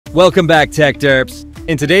Welcome back, Tech Derps.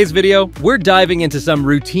 In today's video, we're diving into some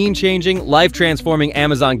routine-changing, life-transforming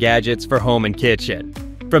Amazon gadgets for home and kitchen.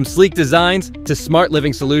 From sleek designs to smart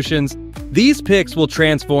living solutions, these picks will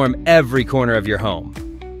transform every corner of your home.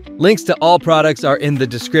 Links to all products are in the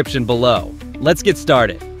description below. Let's get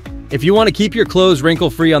started. If you want to keep your clothes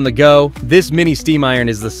wrinkle-free on the go, this mini steam iron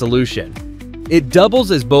is the solution. It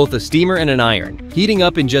doubles as both a steamer and an iron, heating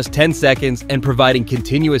up in just 10 seconds and providing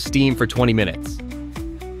continuous steam for 20 minutes.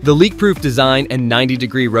 The leak-proof design and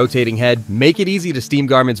 90-degree rotating head make it easy to steam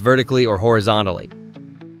garments vertically or horizontally.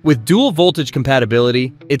 With dual voltage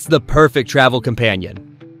compatibility, it's the perfect travel companion.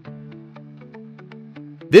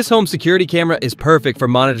 This home security camera is perfect for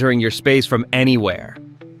monitoring your space from anywhere.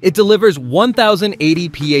 It delivers 1080p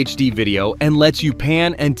HD video and lets you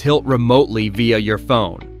pan and tilt remotely via your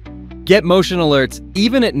phone. Get motion alerts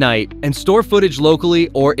even at night and store footage locally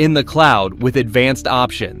or in the cloud with advanced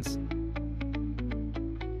options.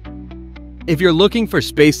 If you're looking for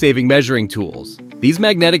space-saving measuring tools, these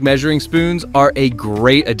magnetic measuring spoons are a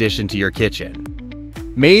great addition to your kitchen.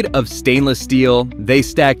 Made of stainless steel, they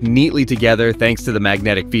stack neatly together thanks to the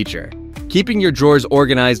magnetic feature, keeping your drawers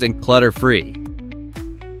organized and clutter-free.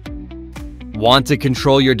 Want to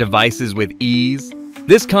control your devices with ease?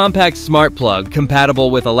 This compact smart plug, compatible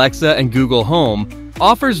with Alexa and Google Home,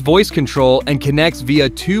 offers voice control and connects via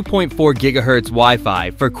 2.4 GHz Wi-Fi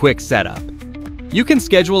for quick setup. You can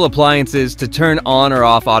schedule appliances to turn on or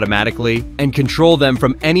off automatically and control them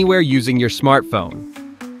from anywhere using your smartphone.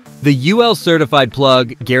 The UL certified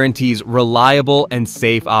plug guarantees reliable and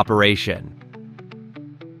safe operation.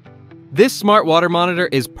 This smart water monitor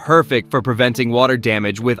is perfect for preventing water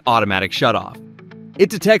damage with automatic shutoff. It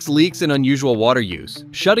detects leaks and unusual water use,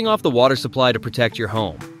 shutting off the water supply to protect your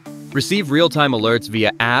home. Receive real-time alerts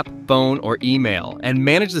via app, phone, or email, and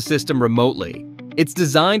manage the system remotely. It's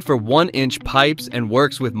designed for 1-inch pipes and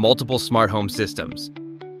works with multiple smart home systems.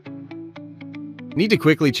 Need to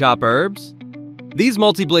quickly chop herbs? These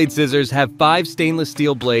multi-blade scissors have 5 stainless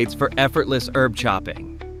steel blades for effortless herb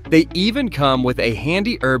chopping. They even come with a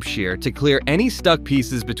handy herb shear to clear any stuck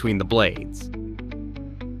pieces between the blades.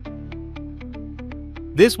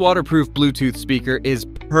 This waterproof Bluetooth speaker is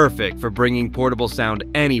perfect for bringing portable sound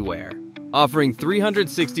anywhere, offering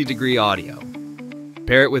 360-degree audio.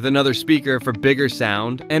 Pair it with another speaker for bigger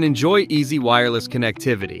sound and enjoy easy wireless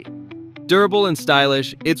connectivity. Durable and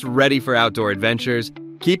stylish, it's ready for outdoor adventures,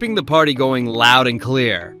 keeping the party going loud and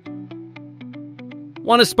clear.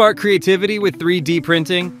 Want to spark creativity with 3D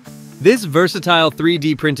printing? This versatile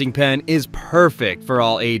 3D printing pen is perfect for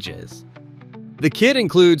all ages. The kit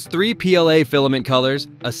includes 3 PLA filament colors,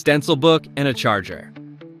 a stencil book, and a charger.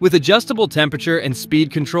 With adjustable temperature and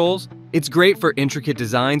speed controls, it's great for intricate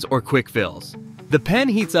designs or quick fills. The pen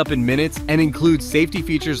heats up in minutes and includes safety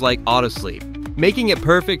features like auto sleep, making it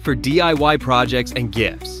perfect for DIY projects and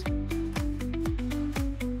gifts.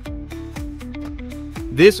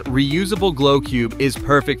 This reusable glow cube is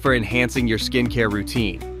perfect for enhancing your skincare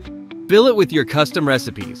routine. Fill it with your custom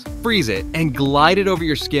recipes, freeze it, and glide it over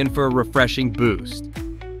your skin for a refreshing boost.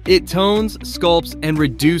 It tones, sculpts, and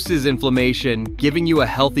reduces inflammation, giving you a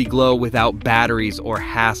healthy glow without batteries or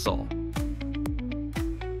hassle.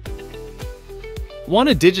 Want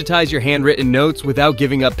to digitize your handwritten notes without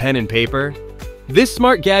giving up pen and paper? This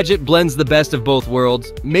smart gadget blends the best of both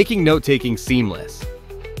worlds, making note-taking seamless.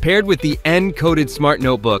 Paired with the N-coded Smart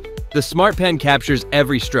Notebook, the Smart Pen captures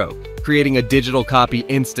every stroke, creating a digital copy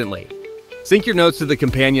instantly. Sync your notes to the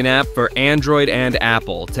companion app for Android and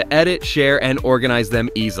Apple to edit, share, and organize them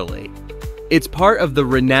easily. It's part of the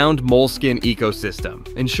renowned Moleskine ecosystem,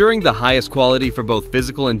 ensuring the highest quality for both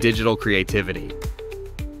physical and digital creativity.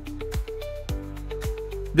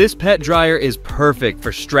 This pet dryer is perfect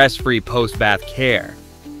for stress-free post-bath care.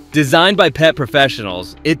 Designed by pet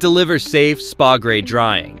professionals, it delivers safe, spa-grade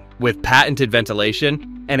drying. With patented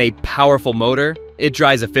ventilation and a powerful motor, it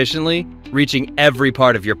dries efficiently, reaching every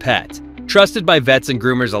part of your pet. Trusted by vets and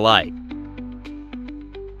groomers alike.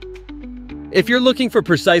 If you're looking for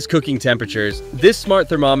precise cooking temperatures, this smart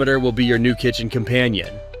thermometer will be your new kitchen companion.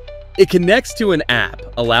 It connects to an app,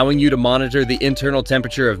 allowing you to monitor the internal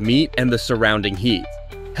temperature of meat and the surrounding heat,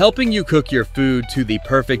 helping you cook your food to the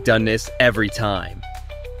perfect doneness every time.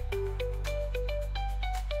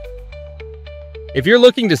 If you're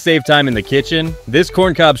looking to save time in the kitchen, this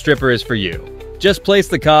corncob stripper is for you. Just place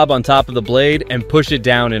the cob on top of the blade and push it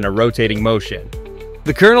down in a rotating motion.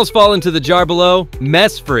 The kernels fall into the jar below,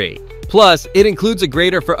 mess-free. Plus, it includes a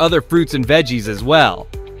grater for other fruits and veggies as well.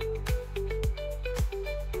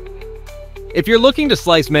 If you're looking to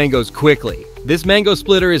slice mangoes quickly, this mango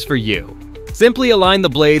splitter is for you. Simply align the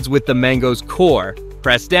blades with the mango's core,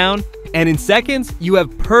 press down, And in seconds, you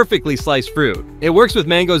have perfectly sliced fruit. It works with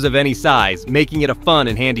mangoes of any size, making it a fun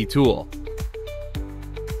and handy tool.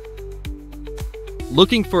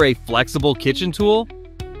 Looking for a flexible kitchen tool?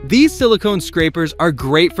 These silicone scrapers are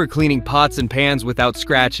great for cleaning pots and pans without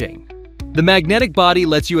scratching. The magnetic body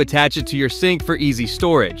lets you attach it to your sink for easy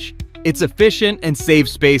storage. It's efficient and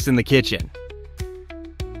saves space in the kitchen.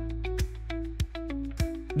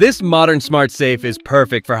 This modern smart safe is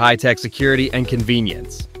perfect for high-tech security and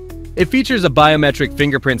convenience. It features a biometric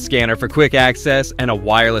fingerprint scanner for quick access and a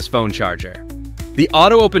wireless phone charger. The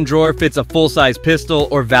auto-open drawer fits a full-size pistol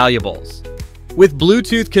or valuables. With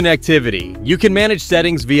Bluetooth connectivity, you can manage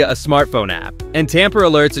settings via a smartphone app, and tamper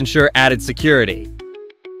alerts ensure added security.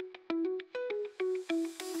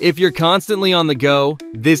 If you're constantly on the go,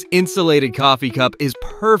 this insulated coffee cup is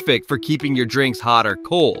perfect for keeping your drinks hot or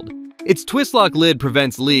cold. Its twist-lock lid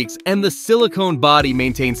prevents leaks, and the silicone body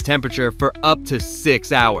maintains temperature for up to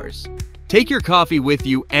 6 hours. Take your coffee with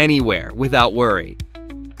you anywhere without worry.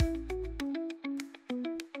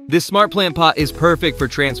 This smart plant pot is perfect for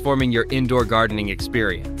transforming your indoor gardening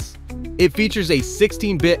experience. It features a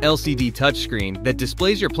 16-bit LCD touchscreen that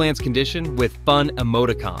displays your plant's condition with fun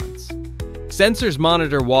emoticons. Sensors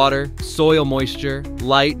monitor water, soil moisture,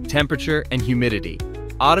 light, temperature, and humidity,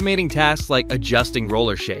 automating tasks like adjusting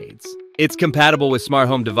roller shades. It's compatible with smart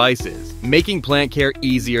home devices, making plant care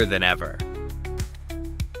easier than ever.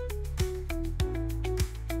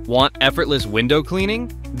 Want effortless window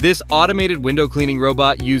cleaning? This automated window cleaning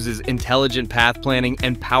robot uses intelligent path planning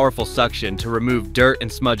and powerful suction to remove dirt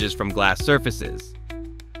and smudges from glass surfaces.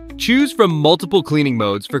 Choose from multiple cleaning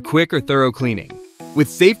modes for quick or thorough cleaning. With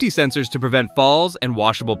safety sensors to prevent falls and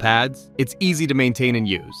washable pads, it's easy to maintain and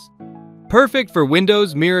use. Perfect for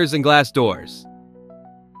windows, mirrors, and glass doors.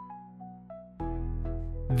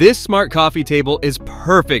 This smart coffee table is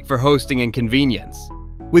perfect for hosting and convenience.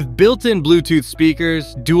 With built-in Bluetooth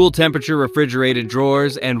speakers, dual temperature refrigerated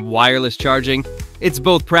drawers, and wireless charging, it's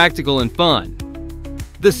both practical and fun.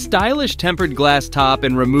 The stylish tempered glass top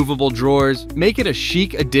and removable drawers make it a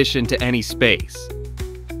chic addition to any space.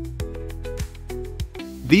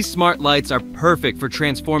 These smart lights are perfect for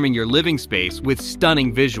transforming your living space with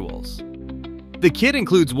stunning visuals. The kit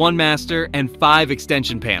includes one master and 5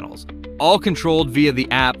 extension panels, all controlled via the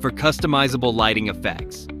app for customizable lighting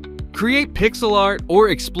effects. Create pixel art or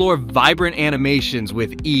explore vibrant animations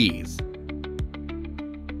with ease.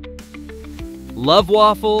 Love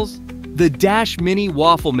waffles? The Dash Mini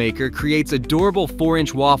Waffle Maker creates adorable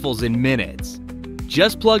 4-inch waffles in minutes.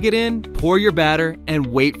 Just plug it in, pour your batter, and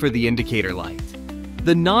wait for the indicator light.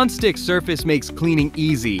 The non-stick surface makes cleaning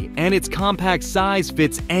easy, and its compact size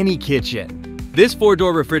fits any kitchen. This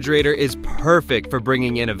 4-door refrigerator is perfect for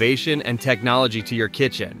bringing innovation and technology to your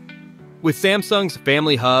kitchen. With Samsung's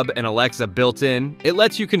Family Hub and Alexa built in, it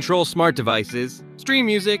lets you control smart devices, stream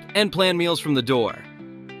music, and plan meals from the door.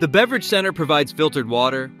 The beverage center provides filtered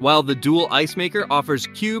water, while the dual ice maker offers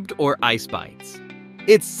cubed or ice bites.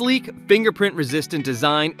 Its sleek, fingerprint-resistant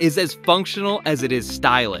design is as functional as it is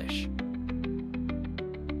stylish.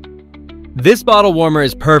 This bottle warmer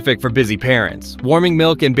is perfect for busy parents, warming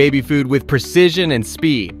milk and baby food with precision and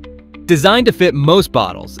speed. Designed to fit most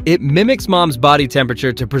bottles, it mimics mom's body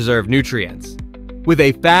temperature to preserve nutrients. With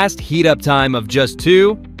a fast heat-up time of just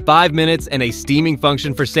 2-5 minutes and a steaming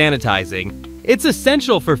function for sanitizing, it's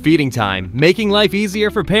essential for feeding time, making life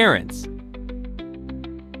easier for parents.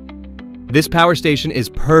 This power station is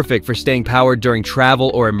perfect for staying powered during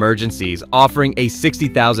travel or emergencies, offering a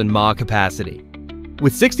 60,000 mAh capacity.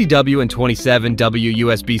 With 60W and 27W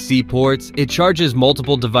USB-C ports, it charges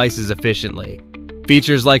multiple devices efficiently.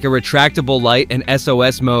 Features like a retractable light and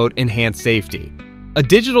SOS mode enhance safety. A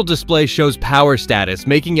digital display shows power status,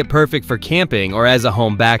 making it perfect for camping or as a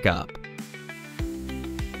home backup.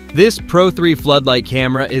 This Pro 3 floodlight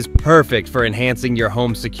camera is perfect for enhancing your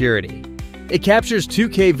home security. It captures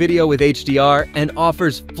 2K video with HDR and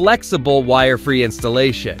offers flexible wire-free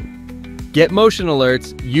installation. Get motion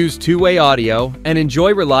alerts, use two-way audio, and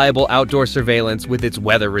enjoy reliable outdoor surveillance with its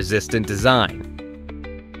weather-resistant design.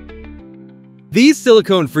 These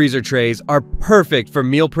silicone freezer trays are perfect for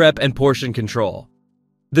meal prep and portion control.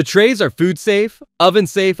 The trays are food-safe,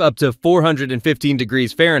 oven-safe up to 415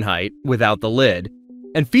 degrees Fahrenheit without the lid,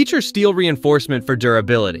 and feature steel reinforcement for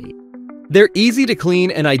durability. They're easy to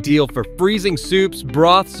clean and ideal for freezing soups,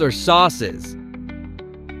 broths, or sauces.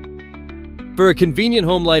 For a convenient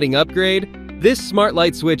home lighting upgrade, this smart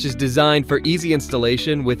light switch is designed for easy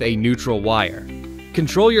installation with a neutral wire.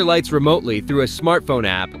 Control your lights remotely through a smartphone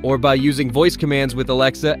app or by using voice commands with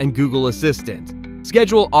Alexa and Google Assistant.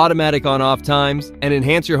 Schedule automatic on-off times and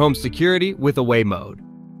enhance your home security with away mode.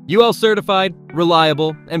 UL certified,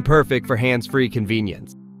 reliable, and perfect for hands-free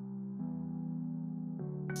convenience.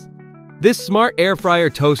 This smart air fryer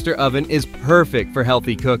toaster oven is perfect for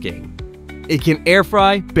healthy cooking. It can air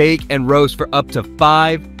fry, bake, and roast for up to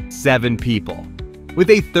 7 people. With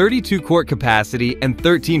a 32-quart capacity and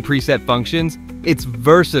 13 preset functions, it's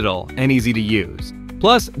versatile and easy to use.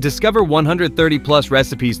 Plus, discover 130+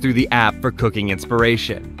 recipes through the app for cooking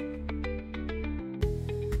inspiration.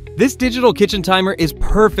 This digital kitchen timer is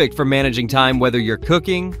perfect for managing time whether you're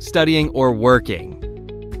cooking, studying, or working.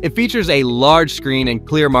 It features a large screen and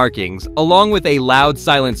clear markings, along with a loud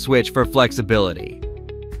silent switch for flexibility.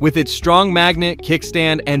 With its strong magnet,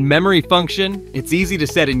 kickstand, and memory function, it's easy to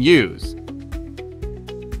set and use.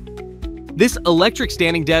 This electric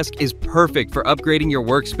standing desk is perfect for upgrading your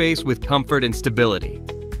workspace with comfort and stability.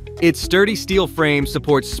 Its sturdy steel frame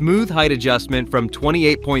supports smooth height adjustment from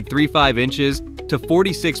 28.35 inches to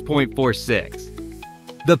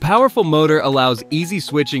 46.46. The powerful motor allows easy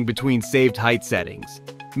switching between saved height settings.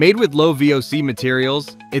 Made with low VOC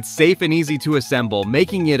materials, it's safe and easy to assemble,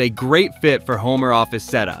 making it a great fit for home or office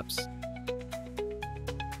setups.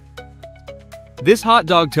 This hot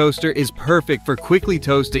dog toaster is perfect for quickly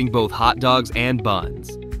toasting both hot dogs and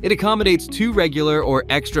buns. It accommodates 2 regular or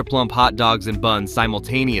extra plump hot dogs and buns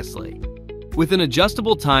simultaneously. With an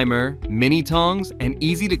adjustable timer, mini tongs, and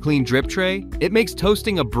easy-to-clean drip tray, it makes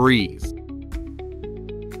toasting a breeze.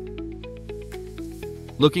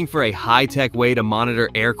 Looking for a high-tech way to monitor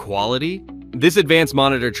air quality? This advanced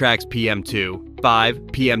monitor tracks PM2, 5,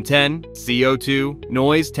 PM10, CO2,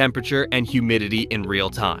 noise, temperature, and humidity in real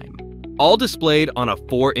time, all displayed on a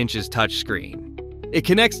 4 inches touchscreen. It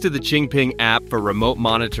connects to the Qingping app for remote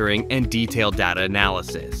monitoring and detailed data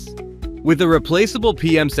analysis. With a replaceable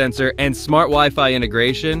PM sensor and smart Wi-Fi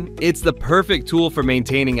integration, it's the perfect tool for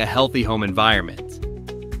maintaining a healthy home environment.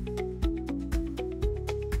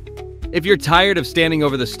 If you're tired of standing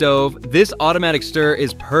over the stove, this automatic stir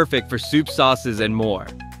is perfect for soup, sauces, and more.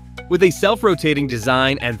 With a self-rotating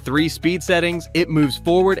design and 3 speed settings, it moves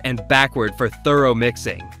forward and backward for thorough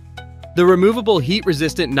mixing. The removable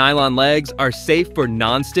heat-resistant nylon legs are safe for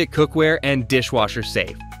non-stick cookware and dishwasher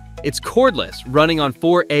safe. It's cordless, running on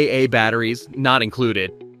 4 AA batteries, not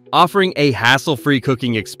included, offering a hassle-free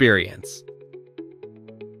cooking experience.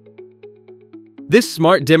 This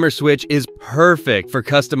smart dimmer switch is perfect for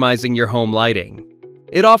customizing your home lighting.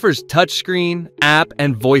 It offers touchscreen, app,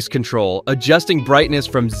 and voice control, adjusting brightness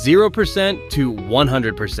from 0% to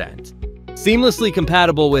 100%. Seamlessly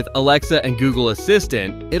compatible with Alexa and Google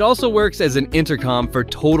Assistant, it also works as an intercom for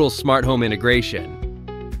total smart home integration.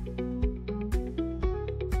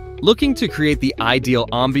 Looking to create the ideal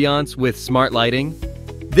ambiance with smart lighting?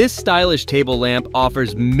 This stylish table lamp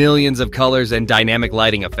offers millions of colors and dynamic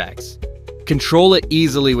lighting effects. Control it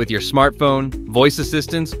easily with your smartphone, voice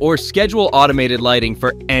assistants, or schedule automated lighting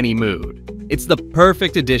for any mood. It's the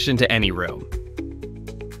perfect addition to any room.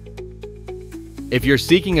 If you're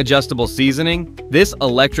seeking adjustable seasoning, this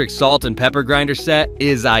electric salt and pepper grinder set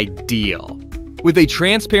is ideal. With a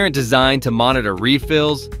transparent design to monitor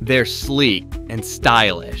refills, they're sleek and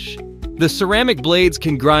stylish. The ceramic blades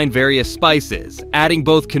can grind various spices, adding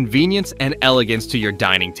both convenience and elegance to your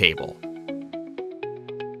dining table.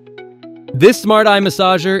 This smart eye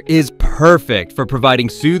massager is perfect for providing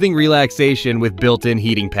soothing relaxation with built-in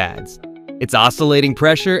heating pads. Its oscillating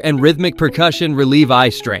pressure and rhythmic percussion relieve eye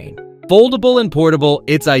strain. Foldable and portable,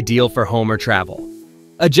 it's ideal for home or travel.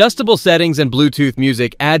 Adjustable settings and Bluetooth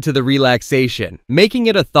music add to the relaxation, making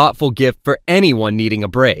it a thoughtful gift for anyone needing a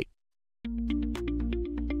break.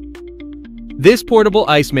 This portable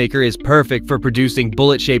ice maker is perfect for producing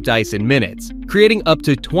bullet-shaped ice in minutes, creating up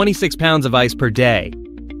to 26 pounds of ice per day.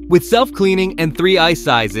 With self-cleaning and 3 ice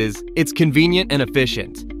sizes, it's convenient and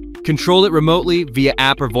efficient. Control it remotely via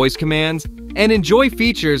app or voice commands, and enjoy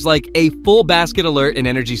features like a full basket alert and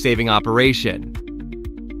energy-saving operation.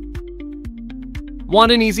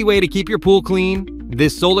 Want an easy way to keep your pool clean?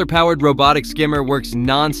 This solar-powered robotic skimmer works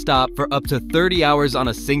non-stop for up to 30 hours on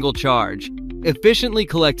a single charge, efficiently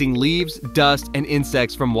collecting leaves, dust, and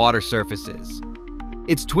insects from water surfaces.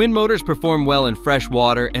 Its twin motors perform well in fresh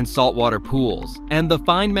water and saltwater pools, and the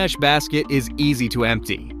fine mesh basket is easy to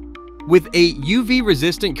empty. With a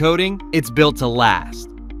UV-resistant coating, it's built to last.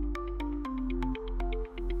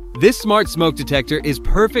 This smart smoke detector is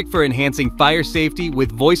perfect for enhancing fire safety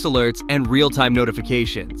with voice alerts and real-time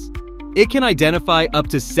notifications. It can identify up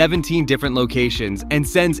to 17 different locations and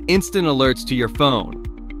sends instant alerts to your phone.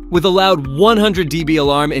 With a loud 100 dB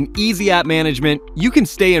alarm and easy app management, you can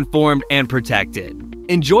stay informed and protected.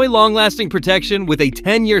 Enjoy long-lasting protection with a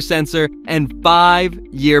 10-year sensor and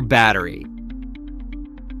 5-year battery.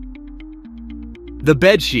 The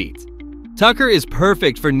bed sheet. Tucker is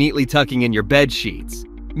perfect for neatly tucking in your bed sheets.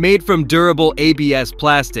 Made from durable ABS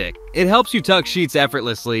plastic, it helps you tuck sheets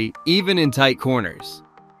effortlessly, even in tight corners.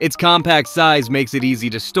 Its compact size makes it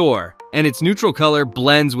easy to store, and its neutral color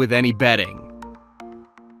blends with any bedding.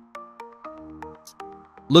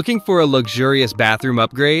 Looking for a luxurious bathroom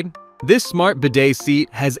upgrade? This smart bidet seat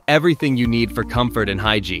has everything you need for comfort and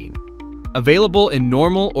hygiene. Available in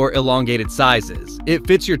normal or elongated sizes, it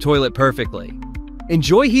fits your toilet perfectly.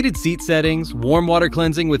 Enjoy heated seat settings, warm water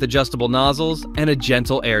cleansing with adjustable nozzles, and a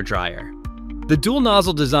gentle air dryer. The dual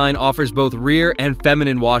nozzle design offers both rear and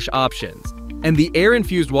feminine wash options, and the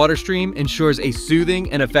air-infused water stream ensures a soothing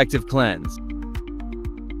and effective cleanse.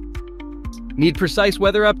 Need precise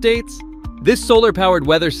weather updates? This solar-powered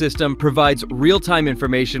weather system provides real-time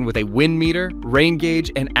information with a wind meter, rain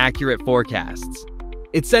gauge, and accurate forecasts.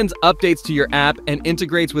 It sends updates to your app and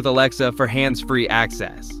integrates with Alexa for hands-free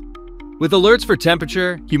access. With alerts for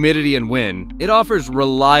temperature, humidity, and wind, it offers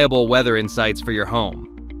reliable weather insights for your home.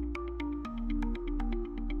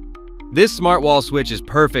 This smart wall switch is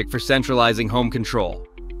perfect for centralizing home control.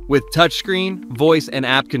 With touchscreen, voice, and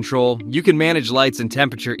app control, you can manage lights and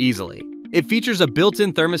temperature easily. It features a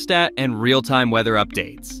built-in thermostat and real-time weather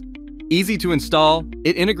updates. Easy to install,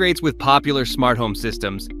 it integrates with popular smart home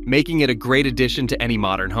systems, making it a great addition to any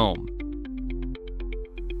modern home.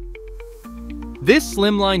 This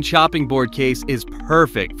slimline chopping board case is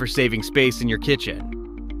perfect for saving space in your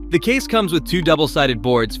kitchen. The case comes with two double-sided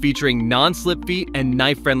boards featuring non-slip feet and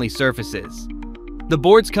knife-friendly surfaces. The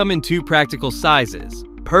boards come in two practical sizes,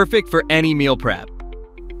 perfect for any meal prep.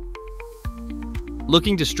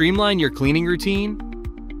 Looking to streamline your cleaning routine?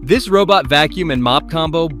 This robot vacuum and mop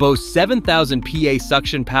combo boasts 7,000 PA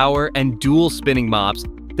suction power and dual spinning mops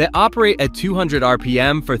that operate at 200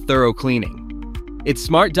 RPM for thorough cleaning. Its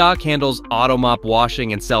smart dock handles auto mop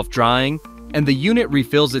washing and self-drying, and the unit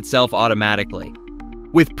refills itself automatically.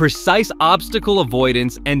 With precise obstacle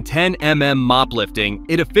avoidance and 10 mm mop lifting,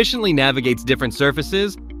 it efficiently navigates different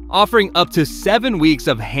surfaces, offering up to 7 weeks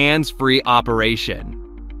of hands-free operation.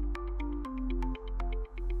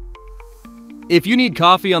 If you need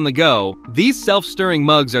coffee on the go, these self-stirring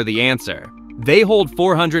mugs are the answer. They hold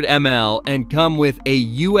 400 ml and come with a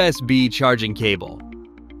USB charging cable.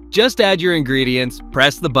 Just add your ingredients,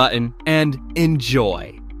 press the button, and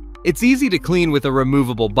enjoy. It's easy to clean with a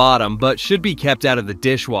removable bottom, but should be kept out of the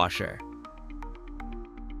dishwasher.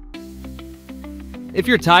 If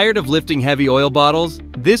you're tired of lifting heavy oil bottles,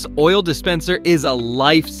 this oil dispenser is a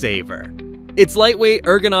lifesaver. Its lightweight,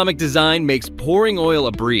 ergonomic design makes pouring oil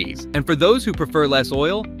a breeze, and for those who prefer less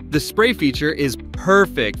oil, the spray feature is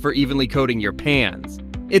perfect for evenly coating your pans.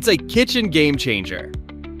 It's a kitchen game changer.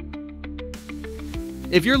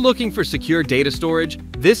 If you're looking for secure data storage,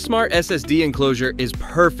 this smart SSD enclosure is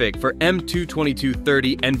perfect for M.2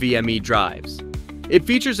 NVMe drives. It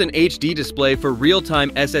features an HD display for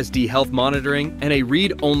real-time SSD health monitoring and a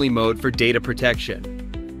read-only mode for data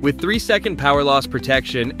protection. With 3-second power loss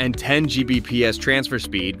protection and 10 Gbps transfer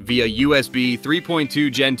speed via USB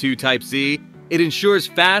 3.2 Gen 2 Type-C, it ensures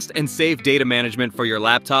fast and safe data management for your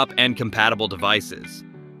laptop and compatible devices.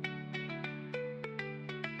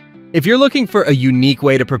 If you're looking for a unique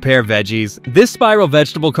way to prepare veggies, this spiral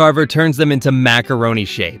vegetable carver turns them into macaroni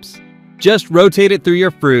shapes. Just rotate it through your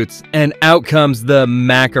fruits, and out comes the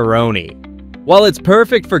macaroni. While it's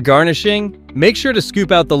perfect for garnishing, make sure to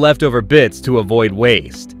scoop out the leftover bits to avoid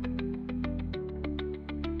waste.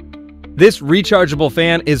 This rechargeable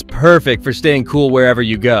fan is perfect for staying cool wherever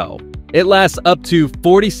you go. It lasts up to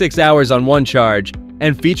 46 hours on one charge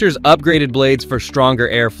and features upgraded blades for stronger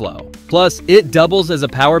airflow. Plus, it doubles as a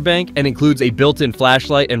power bank and includes a built-in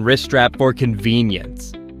flashlight and wrist strap for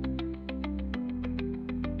convenience.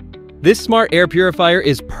 This smart air purifier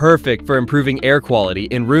is perfect for improving air quality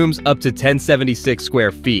in rooms up to 1076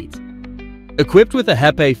 square feet. Equipped with a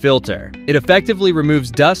HEPA filter, it effectively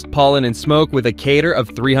removes dust, pollen, and smoke with a cater of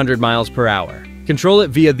 300 miles per hour. Control it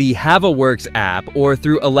via the HavaWorks app or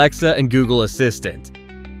through Alexa and Google Assistant.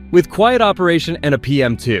 With quiet operation and a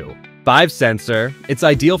PM2, 5 sensor, it's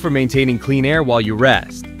ideal for maintaining clean air while you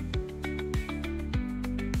rest.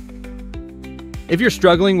 If you're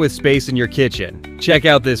struggling with space in your kitchen, check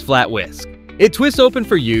out this flat whisk. It twists open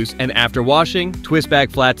for use and after washing, twists back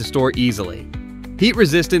flat to store easily.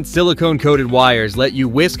 Heat-resistant silicone-coated wires let you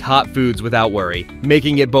whisk hot foods without worry,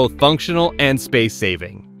 making it both functional and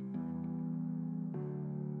space-saving.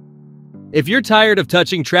 If you're tired of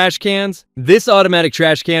touching trash cans, this automatic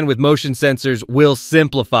trash can with motion sensors will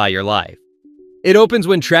simplify your life. It opens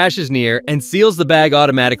when trash is near and seals the bag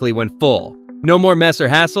automatically when full. No more mess or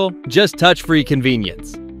hassle, just touch-free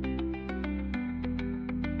convenience.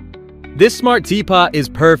 This smart teapot is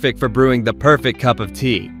perfect for brewing the perfect cup of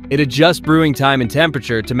tea. It adjusts brewing time and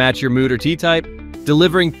temperature to match your mood or tea type,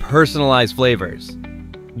 delivering personalized flavors.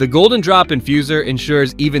 The Golden Drop Infuser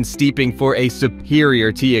ensures even steeping for a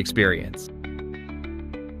superior tea experience.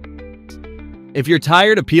 If you're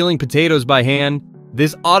tired of peeling potatoes by hand,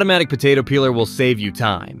 this automatic potato peeler will save you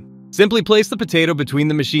time. Simply place the potato between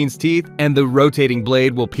the machine's teeth and the rotating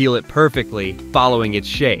blade will peel it perfectly, following its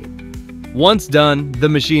shape. Once done, the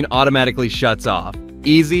machine automatically shuts off.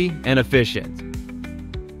 Easy and efficient.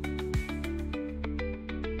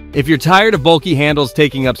 If you're tired of bulky handles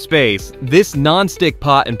taking up space, this non-stick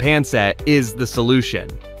pot and pan set is the solution.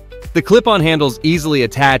 The clip-on handles easily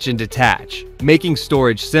attach and detach, making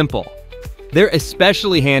storage simple. They're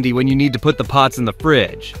especially handy when you need to put the pots in the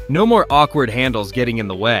fridge. No more awkward handles getting in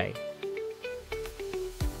the way.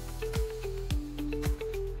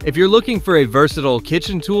 If you're looking for a versatile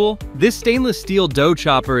kitchen tool, this stainless steel dough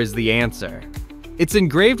chopper is the answer. It's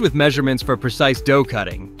engraved with measurements for precise dough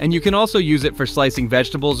cutting, and you can also use it for slicing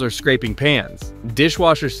vegetables or scraping pans.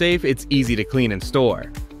 Dishwasher safe, it's easy to clean and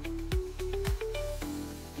store.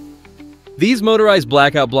 These motorized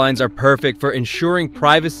blackout blinds are perfect for ensuring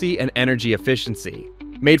privacy and energy efficiency.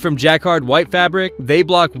 Made from jacquard white fabric, they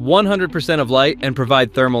block 100% of light and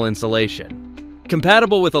provide thermal insulation.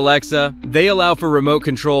 Compatible with Alexa, they allow for remote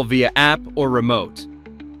control via app or remote.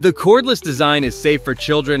 The cordless design is safe for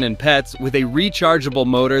children and pets with a rechargeable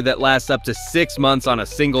motor that lasts up to 6 months on a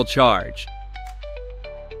single charge.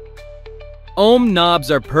 Ohm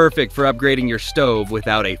knobs are perfect for upgrading your stove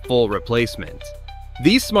without a full replacement.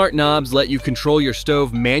 These smart knobs let you control your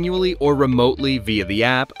stove manually or remotely via the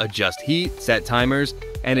app, adjust heat, set timers,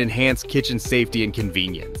 and enhance kitchen safety and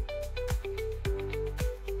convenience.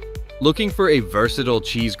 Looking for a versatile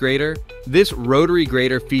cheese grater? This rotary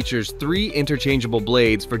grater features 3 interchangeable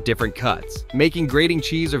blades for different cuts, making grating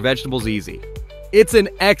cheese or vegetables easy. It's an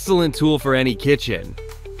excellent tool for any kitchen.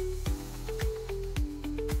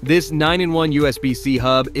 This 9-in-1 USB-C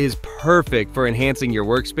hub is perfect for enhancing your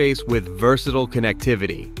workspace with versatile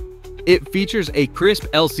connectivity. It features a crisp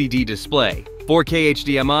LCD display, 4K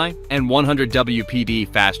HDMI, and 100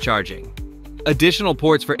 WPD fast charging. Additional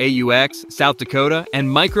ports for AUX, South Dakota, and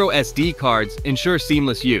micro SD cards ensure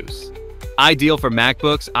seamless use. Ideal for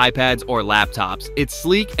MacBooks, iPads, or laptops, it's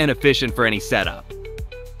sleek and efficient for any setup.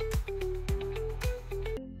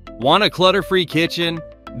 Want a clutter-free kitchen?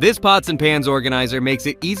 This pots and pans organizer makes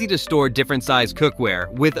it easy to store different size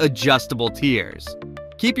cookware with adjustable tiers.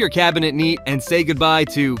 Keep your cabinet neat and say goodbye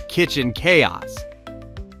to kitchen chaos.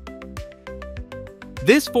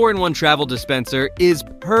 This 4-in-1 travel dispenser is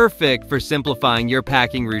perfect for simplifying your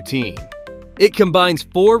packing routine. It combines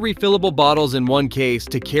 4 refillable bottles in one case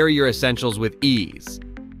to carry your essentials with ease.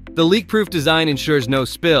 The leak-proof design ensures no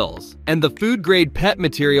spills, and the food-grade PET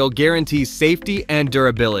material guarantees safety and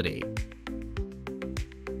durability.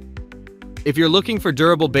 If you're looking for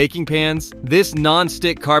durable baking pans, this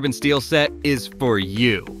non-stick carbon steel set is for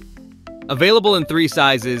you. Available in 3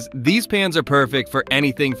 sizes, these pans are perfect for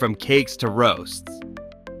anything from cakes to roasts.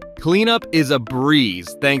 Cleanup is a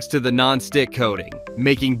breeze thanks to the non-stick coating,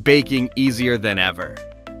 making baking easier than ever.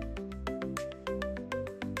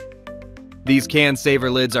 These can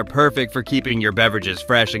saver lids are perfect for keeping your beverages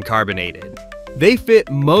fresh and carbonated. They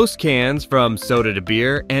fit most cans from soda to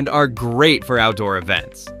beer and are great for outdoor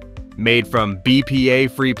events. Made from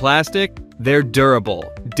BPA-free plastic, they're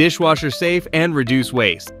durable, dishwasher safe, and reduce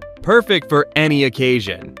waste. Perfect for any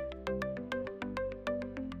occasion.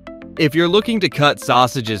 If you're looking to cut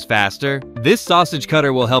sausages faster, this sausage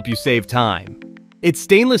cutter will help you save time. Its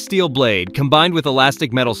stainless steel blade, combined with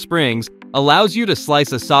elastic metal springs, allows you to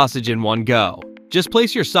slice a sausage in one go. Just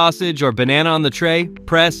place your sausage or banana on the tray,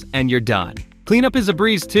 press, and you're done. Cleanup is a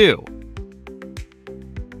breeze too.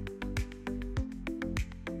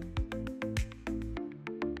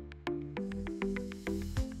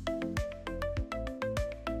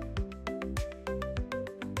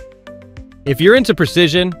 If you're into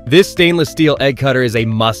precision, this stainless steel egg cutter is a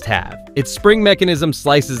must-have. Its spring mechanism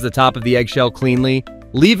slices the top of the eggshell cleanly,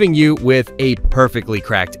 leaving you with a perfectly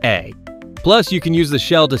cracked egg. Plus, you can use the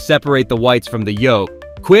shell to separate the whites from the yolk,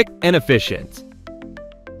 quick and efficient.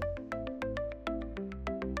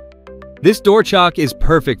 This door chock is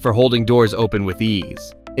perfect for holding doors open with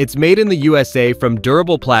ease. It's made in the USA from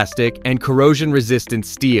durable plastic and corrosion-resistant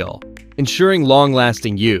steel, ensuring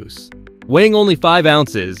long-lasting use. Weighing only 5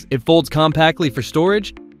 ounces, it folds compactly for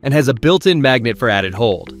storage and has a built-in magnet for added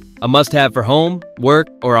hold. A must-have for home, work,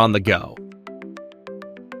 or on the go.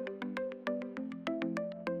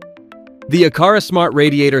 The Aqara Smart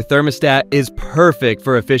Radiator Thermostat is perfect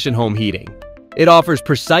for efficient home heating. It offers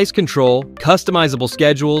precise control, customizable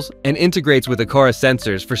schedules, and integrates with Aqara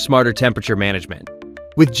sensors for smarter temperature management.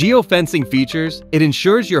 With geofencing features, it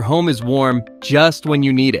ensures your home is warm just when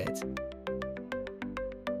you need it.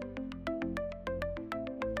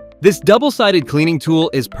 This double-sided cleaning tool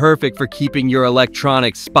is perfect for keeping your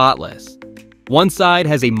electronics spotless. One side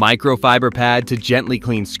has a microfiber pad to gently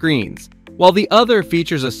clean screens, while the other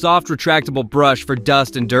features a soft retractable brush for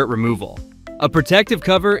dust and dirt removal. A protective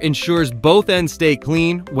cover ensures both ends stay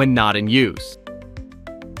clean when not in use.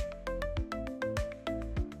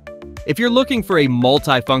 If you're looking for a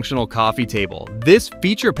multifunctional coffee table, this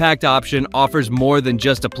feature-packed option offers more than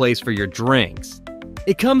just a place for your drinks.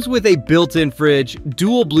 It comes with a built-in fridge,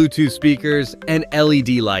 dual Bluetooth speakers, and LED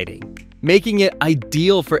lighting, making it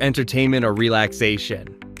ideal for entertainment or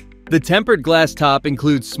relaxation. The tempered glass top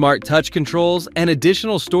includes smart touch controls, and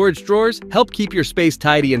additional storage drawers help keep your space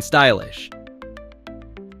tidy and stylish.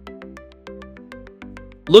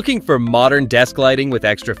 Looking for modern desk lighting with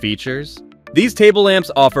extra features? These table lamps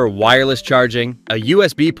offer wireless charging, a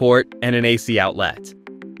USB port, and an AC outlet.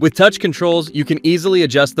 With touch controls, you can easily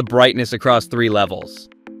adjust the brightness across 3 levels.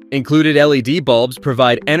 Included LED bulbs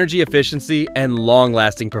provide energy efficiency and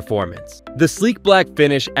long-lasting performance. The sleek black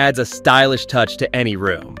finish adds a stylish touch to any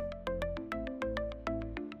room.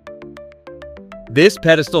 This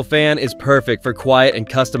pedestal fan is perfect for quiet and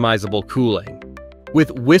customizable cooling.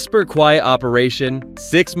 With whisper quiet operation,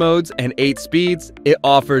 6 modes, and 8 speeds, it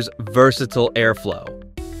offers versatile airflow.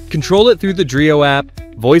 Control it through the Drio app,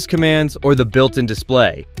 voice commands, or the built-in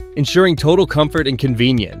display, ensuring total comfort and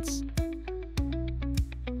convenience.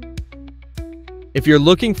 If you're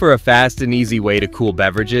looking for a fast and easy way to cool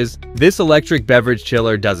beverages, this electric beverage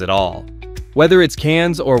chiller does it all. Whether it's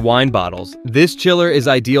cans or wine bottles, this chiller is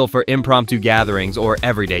ideal for impromptu gatherings or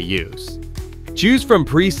everyday use. Choose from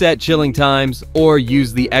preset chilling times or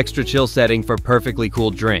use the extra chill setting for perfectly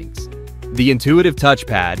cooled drinks. The intuitive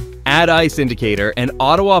touchpad, add ice indicator, and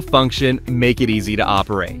auto-off function make it easy to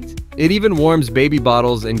operate. It even warms baby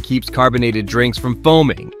bottles and keeps carbonated drinks from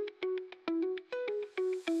foaming.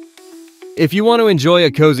 If you want to enjoy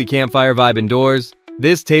a cozy campfire vibe indoors,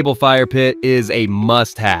 this table fire pit is a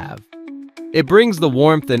must-have. It brings the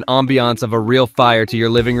warmth and ambiance of a real fire to your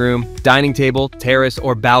living room, dining table, terrace,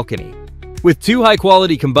 or balcony. With 2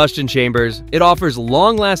 high-quality combustion chambers, it offers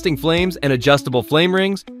long-lasting flames and adjustable flame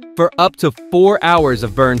rings for up to 4 hours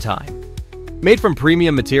of burn time. Made from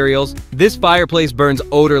premium materials, this fireplace burns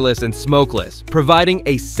odorless and smokeless, providing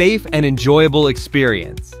a safe and enjoyable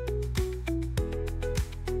experience.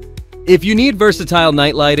 If you need versatile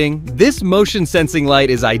night lighting, this motion-sensing light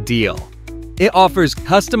is ideal. It offers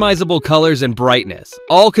customizable colors and brightness,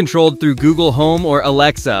 all controlled through Google Home or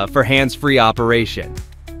Alexa for hands-free operation.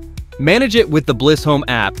 Manage it with the Bliss Home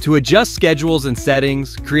app to adjust schedules and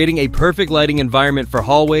settings, creating a perfect lighting environment for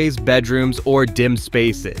hallways, bedrooms, or dim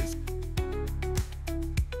spaces.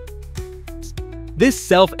 This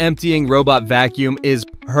self-emptying robot vacuum is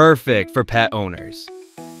perfect for pet owners.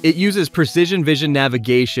 It uses precision vision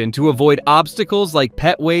navigation to avoid obstacles like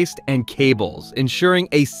pet waste and cables, ensuring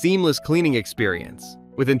a seamless cleaning experience.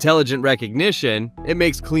 With intelligent recognition, it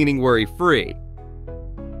makes cleaning worry-free.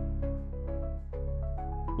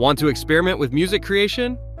 Want to experiment with music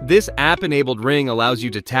creation? This app-enabled ring allows you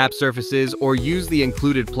to tap surfaces or use the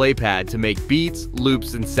included playpad to make beats,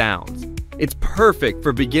 loops, and sounds. It's perfect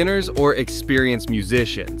for beginners or experienced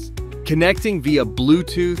musicians, connecting via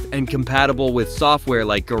Bluetooth and compatible with software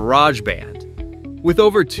like GarageBand. With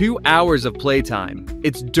over 2 hours of playtime,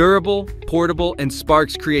 it's durable, portable, and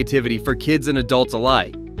sparks creativity for kids and adults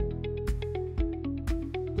alike.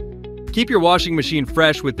 Keep your washing machine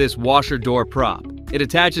fresh with this washer door prop. It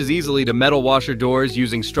attaches easily to metal washer doors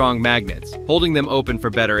using strong magnets, holding them open for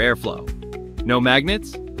better airflow. No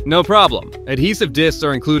magnets? No problem. Adhesive discs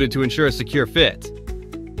are included to ensure a secure fit.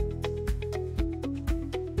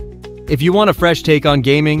 If you want a fresh take on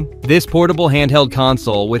gaming, this portable handheld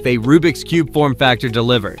console with a Rubik's Cube form factor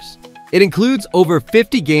delivers. It includes over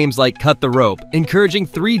 50 games like Cut the Rope, encouraging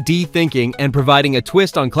 3D thinking and providing a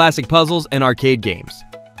twist on classic puzzles and arcade games.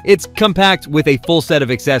 It's compact with a full set of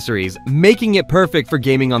accessories, making it perfect for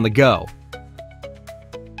gaming on the go.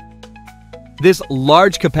 This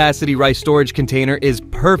large capacity rice storage container is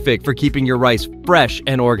perfect for keeping your rice fresh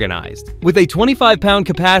and organized. With a 25-pound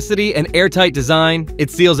capacity and airtight design, it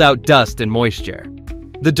seals out dust and moisture.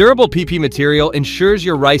 The durable PP material ensures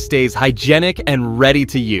your rice stays hygienic and ready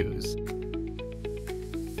to use.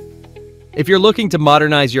 If you're looking to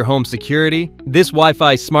modernize your home security, this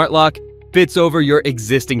Wi-Fi smart lock fits over your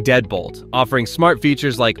existing deadbolt, offering smart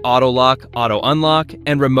features like auto lock, auto unlock,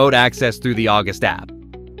 and remote access through the August app.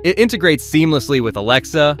 It integrates seamlessly with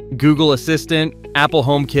Alexa, Google Assistant, Apple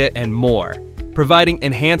HomeKit, and more, providing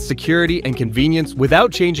enhanced security and convenience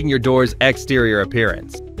without changing your door's exterior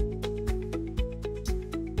appearance.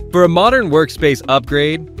 For a modern workspace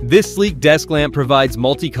upgrade, this sleek desk lamp provides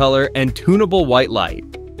multicolor and tunable white light,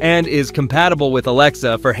 and is compatible with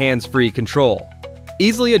Alexa for hands-free control.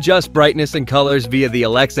 Easily adjust brightness and colors via the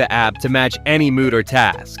Alexa app to match any mood or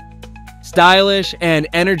task. Stylish and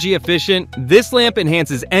energy efficient, this lamp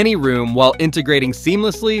enhances any room while integrating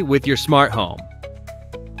seamlessly with your smart home.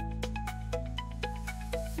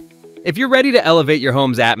 If you're ready to elevate your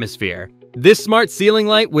home's atmosphere, this smart ceiling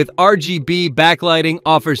light with RGB backlighting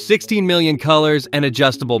offers 16 million colors and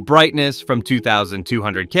adjustable brightness from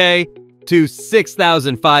 2200K to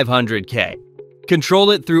 6500K.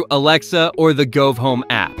 Control it through Alexa or the Gove Home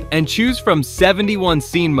app, and choose from 71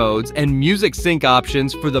 scene modes and music sync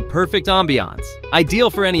options for the perfect ambiance, ideal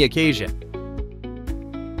for any occasion.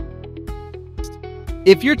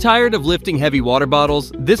 If you're tired of lifting heavy water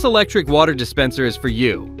bottles, this electric water dispenser is for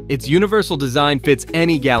you. Its universal design fits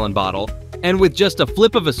any gallon bottle, and with just a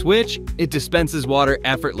flip of a switch, it dispenses water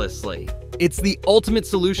effortlessly. It's the ultimate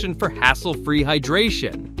solution for hassle-free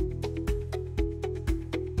hydration.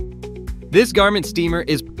 This garment steamer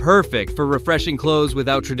is perfect for refreshing clothes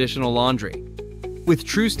without traditional laundry. With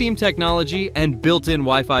TrueSteam technology and built-in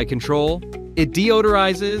Wi-Fi control, it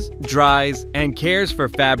deodorizes, dries, and cares for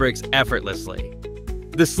fabrics effortlessly.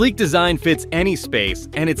 The sleek design fits any space,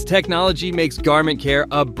 and its technology makes garment care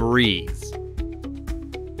a breeze.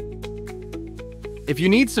 If you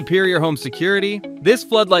need superior home security, this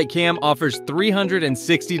floodlight cam offers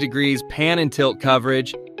 360 degrees pan and tilt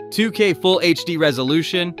coverage, 2K Full HD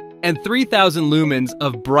resolution, and 3000 lumens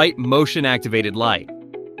of bright motion-activated light.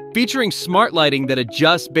 Featuring smart lighting that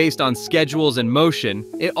adjusts based on schedules and motion,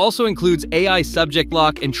 it also includes AI subject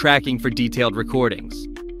lock and tracking for detailed recordings.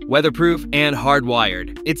 Weatherproof and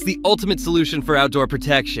hardwired, it's the ultimate solution for outdoor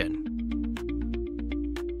protection.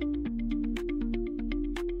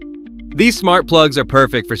 These smart plugs are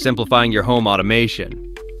perfect for simplifying your home automation.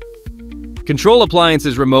 Control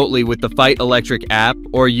appliances remotely with the Fight Electric app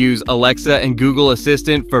or use Alexa and Google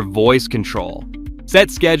Assistant for voice control.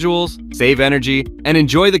 Set schedules, save energy, and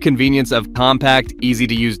enjoy the convenience of compact,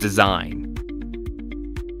 easy-to-use design.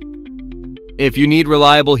 If you need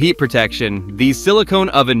reliable heat protection, these silicone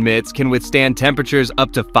oven mitts can withstand temperatures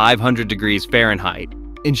up to 500 degrees Fahrenheit,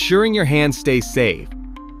 ensuring your hands stay safe.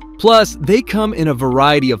 Plus, they come in a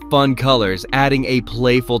variety of fun colors, adding a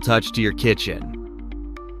playful touch to your kitchen.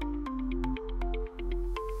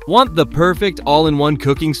 Want the perfect all-in-one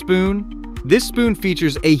cooking spoon? This spoon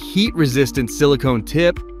features a heat-resistant silicone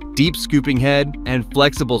tip, deep scooping head, and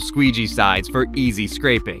flexible squeegee sides for easy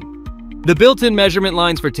scraping. The built-in measurement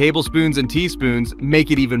lines for tablespoons and teaspoons make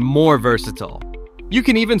it even more versatile. You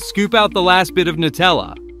can even scoop out the last bit of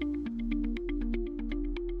Nutella.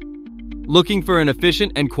 Looking for an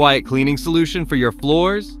efficient and quiet cleaning solution for your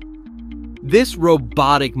floors? This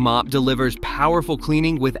robotic mop delivers powerful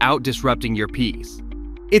cleaning without disrupting your peace.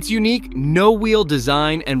 Its unique no-wheel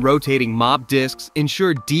design and rotating mop discs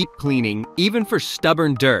ensure deep cleaning even for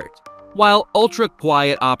stubborn dirt, while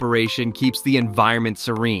ultra-quiet operation keeps the environment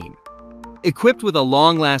serene. Equipped with a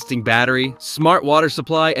long-lasting battery, smart water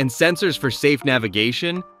supply, and sensors for safe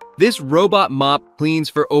navigation, this robot mop cleans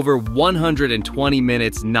for over 120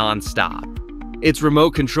 minutes non-stop. Its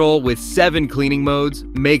remote control with 7 cleaning modes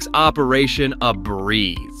makes operation a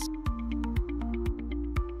breeze.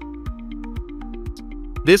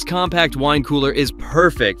 This compact wine cooler is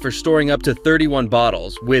perfect for storing up to 31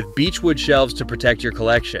 bottles with beechwood shelves to protect your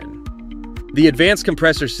collection. The advanced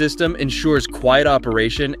compressor system ensures quiet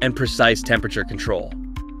operation and precise temperature control.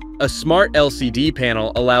 A smart LCD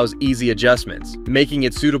panel allows easy adjustments, making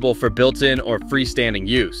it suitable for built-in or freestanding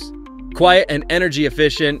use. Quiet and energy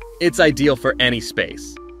efficient, it's ideal for any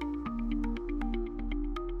space.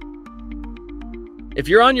 If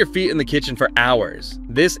you're on your feet in the kitchen for hours,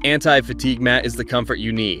 this anti-fatigue mat is the comfort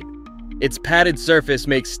you need. Its padded surface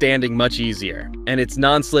makes standing much easier, and its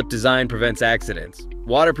non-slip design prevents accidents.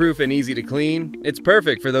 Waterproof and easy to clean, it's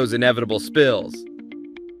perfect for those inevitable spills.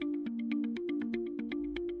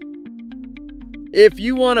 If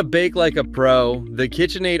you want to bake like a pro, the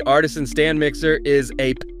KitchenAid Artisan Stand Mixer is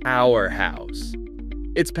a powerhouse.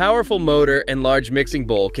 Its powerful motor and large mixing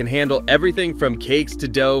bowl can handle everything from cakes to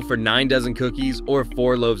dough for 9 dozen cookies or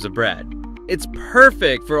 4 loaves of bread. It's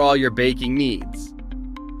perfect for all your baking needs.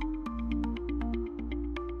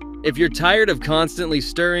 If you're tired of constantly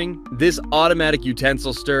stirring, this automatic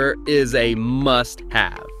utensil stirrer is a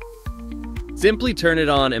must-have. Simply turn it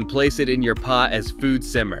on and place it in your pot as food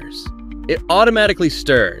simmers. It automatically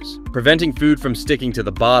stirs, preventing food from sticking to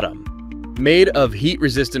the bottom. Made of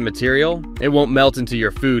heat-resistant material, it won't melt into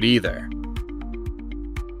your food either.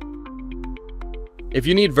 If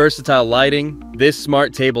you need versatile lighting, this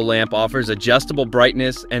smart table lamp offers adjustable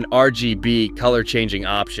brightness and RGB color-changing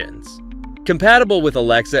options. Compatible with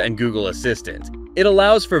Alexa and Google Assistant, it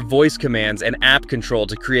allows for voice commands and app control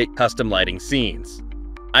to create custom lighting scenes.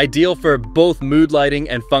 Ideal for both mood lighting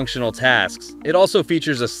and functional tasks, it also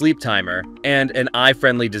features a sleep timer and an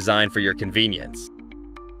eye-friendly design for your convenience.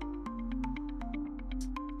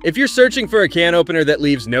 If you're searching for a can opener that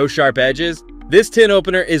leaves no sharp edges, this tin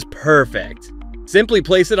opener is perfect. Simply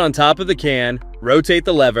place it on top of the can, rotate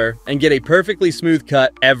the lever, and get a perfectly smooth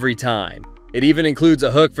cut every time. It even includes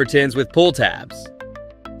a hook for tins with pull tabs.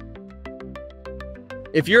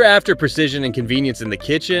 If you're after precision and convenience in the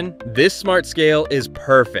kitchen, this smart scale is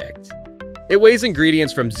perfect. It weighs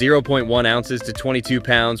ingredients from 0.1 ounces to 22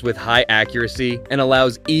 pounds with high accuracy and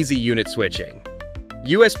allows easy unit switching.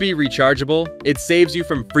 USB rechargeable, it saves you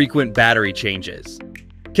from frequent battery changes.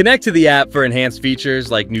 Connect to the app for enhanced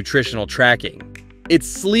features like nutritional tracking. Its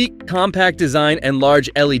sleek, compact design and large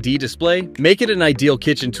LED display make it an ideal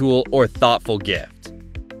kitchen tool or thoughtful gift.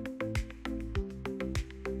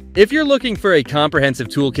 If you're looking for a comprehensive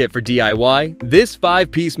toolkit for DIY, this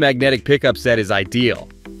 5-piece magnetic pickup set is ideal.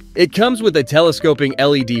 It comes with a telescoping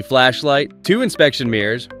LED flashlight, 2 inspection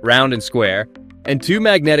mirrors, round and square, and 2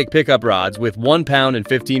 magnetic pickup rods with 1 pound and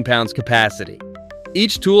 15 pounds capacity.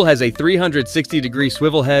 Each tool has a 360-degree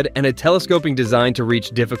swivel head and a telescoping design to reach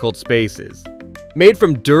difficult spaces. Made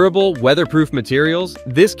from durable, weatherproof materials,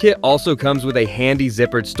 this kit also comes with a handy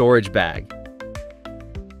zippered storage bag.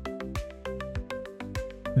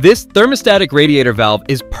 This thermostatic radiator valve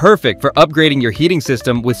is perfect for upgrading your heating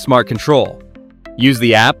system with smart control. Use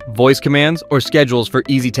the app, voice commands, or schedules for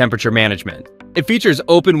easy temperature management. It features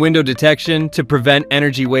open window detection to prevent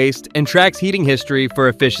energy waste and tracks heating history for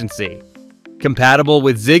efficiency. Compatible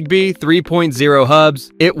with Zigbee 3.0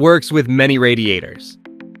 hubs, it works with many radiators.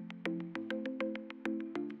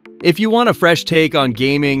 If you want a fresh take on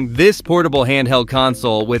gaming, this portable handheld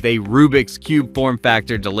console with a Rubik's Cube form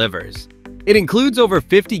factor delivers. It includes over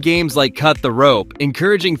 50 games like Cut the Rope,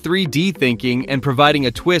 encouraging 3D thinking and providing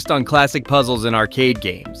a twist on classic puzzles and arcade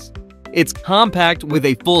games. It's compact with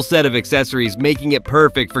a full set of accessories, making it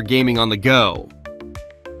perfect for gaming on the go.